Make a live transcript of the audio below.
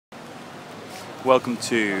Welcome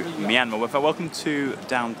to Myanmar. Welcome to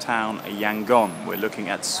downtown Yangon. We're looking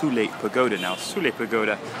at Sule Pagoda now. Sule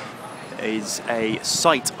Pagoda is a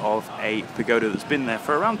site of a pagoda that's been there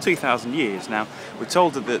for around 2,000 years. Now, we're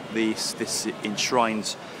told that this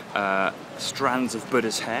enshrines strands of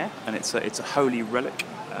Buddha's hair, and it's a holy relic,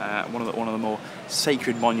 one of the more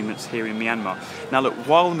sacred monuments here in Myanmar. Now, look,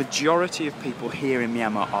 while the majority of people here in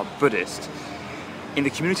Myanmar are Buddhist, in the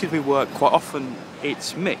communities we work, quite often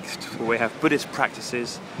it's mixed. We have Buddhist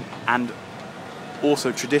practices and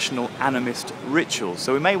also traditional animist rituals.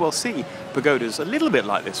 So we may well see pagodas a little bit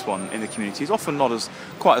like this one in the communities, often not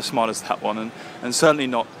quite as smart as that one, and certainly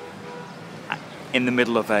not in the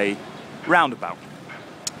middle of a roundabout.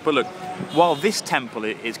 But look, while this temple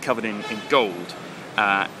is covered in gold,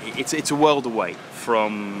 it's a world away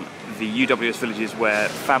from the UWS villages where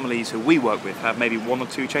families who we work with have maybe one or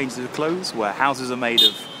two changes of clothes, where houses are made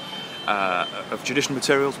of traditional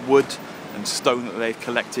materials, wood and stone that they've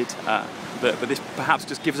collected. But this perhaps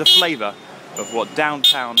just gives a flavour of what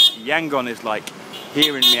downtown Yangon is like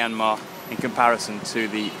here in Myanmar in comparison to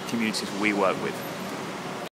the communities we work with.